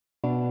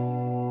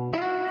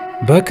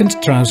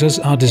Berkant trousers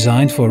are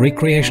designed for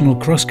recreational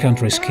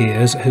cross-country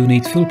skiers who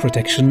need full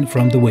protection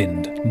from the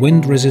wind.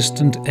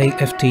 Wind-resistant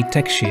AFT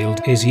Tech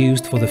Shield is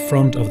used for the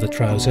front of the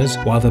trousers,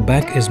 while the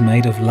back is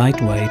made of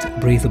lightweight,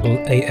 breathable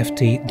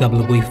AFT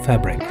double weave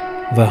fabric.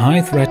 The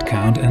high thread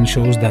count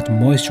ensures that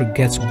moisture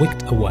gets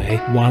wicked away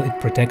while it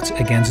protects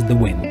against the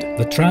wind.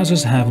 The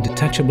trousers have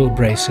detachable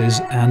braces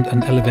and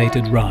an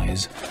elevated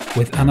rise,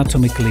 with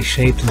anatomically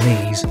shaped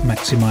knees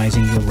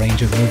maximizing your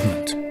range of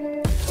movement.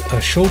 A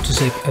short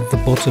zip at the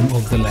bottom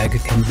of the leg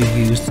can be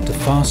used to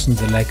fasten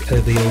the leg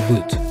over your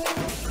boot.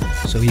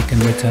 So you can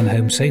return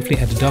home safely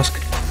at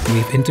dusk.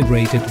 We've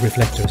integrated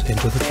reflectors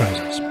into the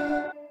trousers.